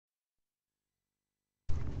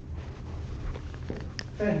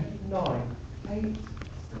10, 9, 8, 7,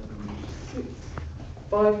 6,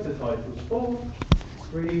 5 to titles 4,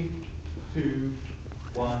 3, 2,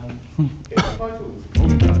 1, get the titles.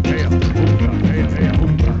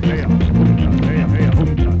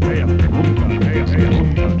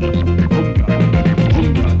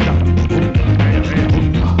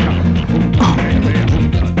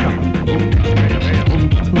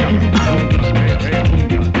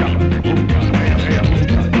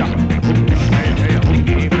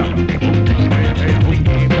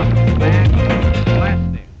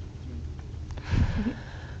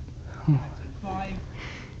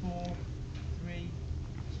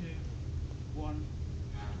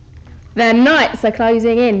 The nights are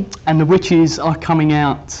closing in. And the witches are coming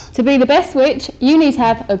out. To be the best witch, you need to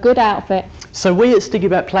have a good outfit. So we at Sticky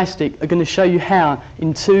About Plastic are going to show you how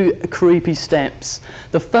in 2 creepy steps.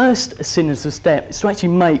 The first sinister step is to actually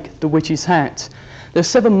make the witch's hat. There are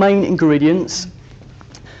 7 main ingredients: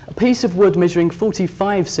 a piece of wood measuring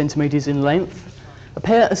 45 centimetres in length, a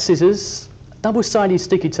pair of scissors, double-sided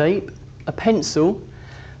sticky tape, a pencil,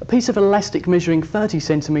 a piece of elastic measuring 30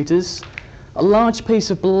 centimetres, a large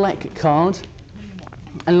piece of black card,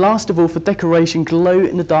 and last of all, for decoration,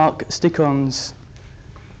 glow-in-the-dark stick-ons.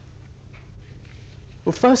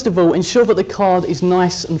 Well, first of all, ensure that the card is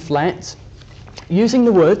nice and flat. Using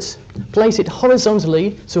the wood, place it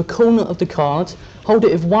horizontally to a corner of the card, hold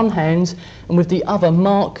it with one hand, and with the other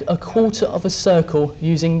mark a quarter of a circle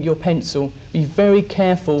using your pencil. Be very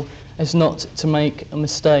careful as not to make a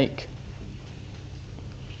mistake.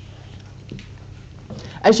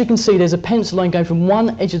 As you can see, there's a pencil line going from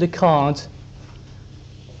one edge of the card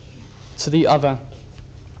to the other.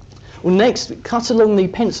 Well, next, cut along the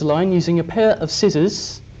pencil line using a pair of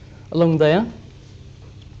scissors along there.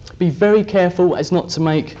 Be very careful as not to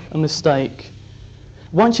make a mistake.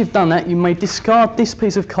 Once you've done that, you may discard this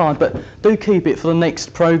piece of card, but do keep it for the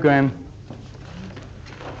next programme.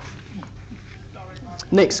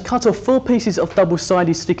 Next, cut off 4 pieces of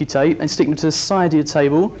double-sided sticky tape and stick them to the side of your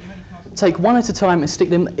table. Take one at a time and stick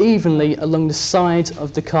them evenly along the side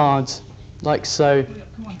of the card, like so.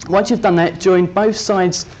 Once you've done that, join both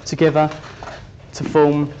sides together to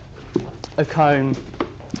form a cone.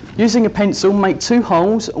 Using a pencil, make 2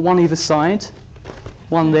 holes, one either side,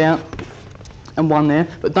 one there and one there,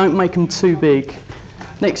 but don't make them too big.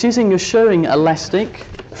 Next, using your shirring elastic,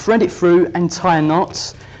 thread it through and tie a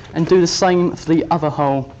knot, and do the same for the other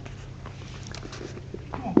hole.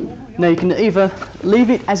 Now you can either leave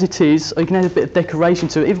it as it is, or you can add a bit of decoration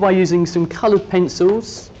to it, either by using some coloured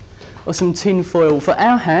pencils or some tin foil. For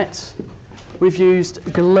our hat, we've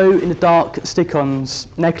used glow-in-the-dark stick-ons.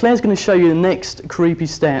 Now Claire's going to show you the next creepy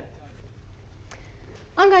step.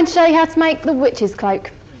 I'm going to show you how to make the witch's cloak.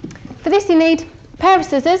 For this you need a pair of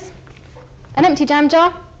scissors, an empty jam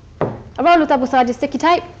jar, a roll of double-sided sticky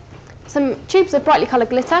tape, some tubes of brightly coloured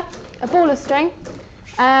glitter, a ball of string,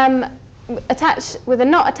 attached with a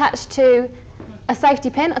knot attached to a safety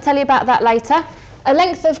pin. I'll tell you about that later. A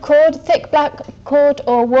length of cord, thick black cord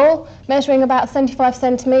or wool, measuring about 75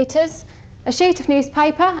 centimetres, a sheet of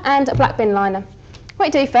newspaper and a black bin liner.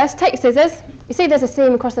 What you do first, take your scissors. You see there's a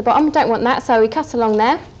seam across the bottom, don't want that, so we cut along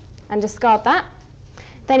there and discard that.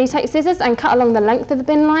 Then you take scissors and cut along the length of the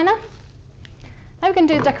bin liner. Now we're going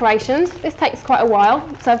to do the decorations. This takes quite a while,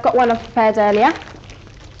 so I've got one I've prepared earlier.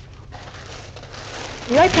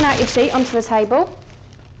 You open out your sheet onto the table.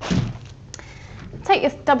 Take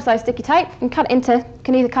your double-sided sticky tape and cut it into, you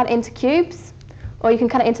can either cut it into cubes or you can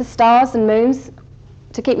cut it into stars and moons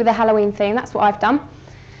to keep with the Halloween theme. That's what I've done.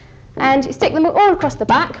 And you stick them all across the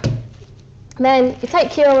back. Then you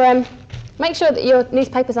take your, make sure that your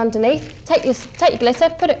newspaper's underneath. Take your glitter,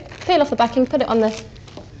 peel off the backing, put it on the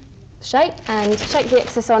shape and shake the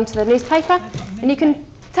excess onto the newspaper. And you can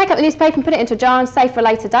take out the newspaper and put it into a jar and save for a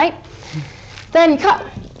later date. Then cut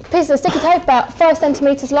pieces of sticky tape about 5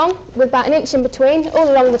 centimetres long with about an inch in between, all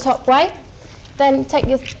along the top way. Then take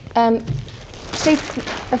your sheet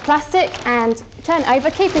of plastic and turn it over,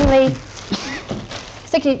 keeping the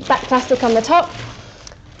sticky back plastic on the top.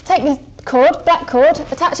 Take the cord, black cord,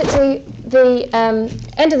 attach it to the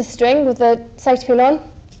end of the string with the safety pin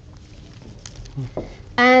on,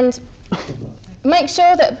 and make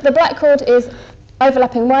sure that the black cord is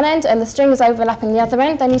overlapping one end and the string is overlapping the other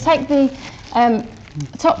end. Then you take the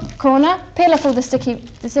top corner, peel off all the sticky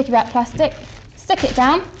back plastic, stick it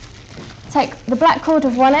down, take the black cord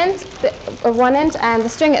of one end and the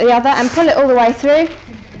string at the other and pull it all the way through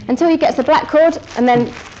until you get to the black cord, and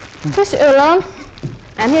then push it all on.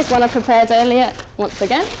 And here's one I prepared earlier once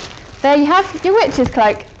again. There you have your witch's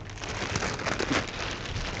cloak.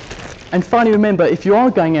 And finally, remember, if you are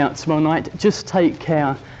going out tomorrow night, just take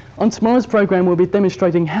care. On tomorrow's programme, we'll be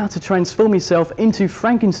demonstrating how to transform yourself into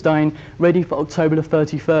Frankenstein, ready for October the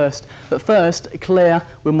 31st. But first, Claire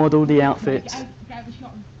will model the outfits.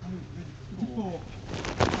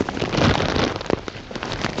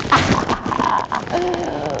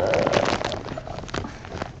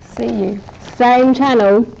 See you. Same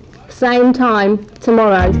channel, same time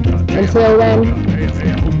tomorrow. Until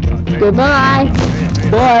then, goodbye.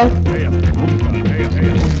 Bye.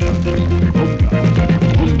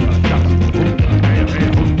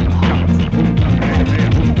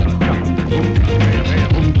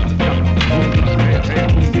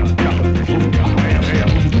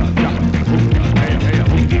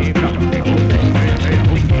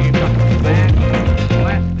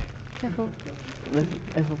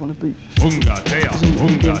 Everyone a beat. Unga tea,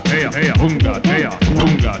 unga tea, unga tea,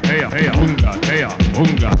 unga tea, unga tea,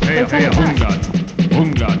 unga tea, unga tea,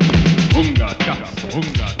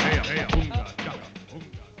 unga tea.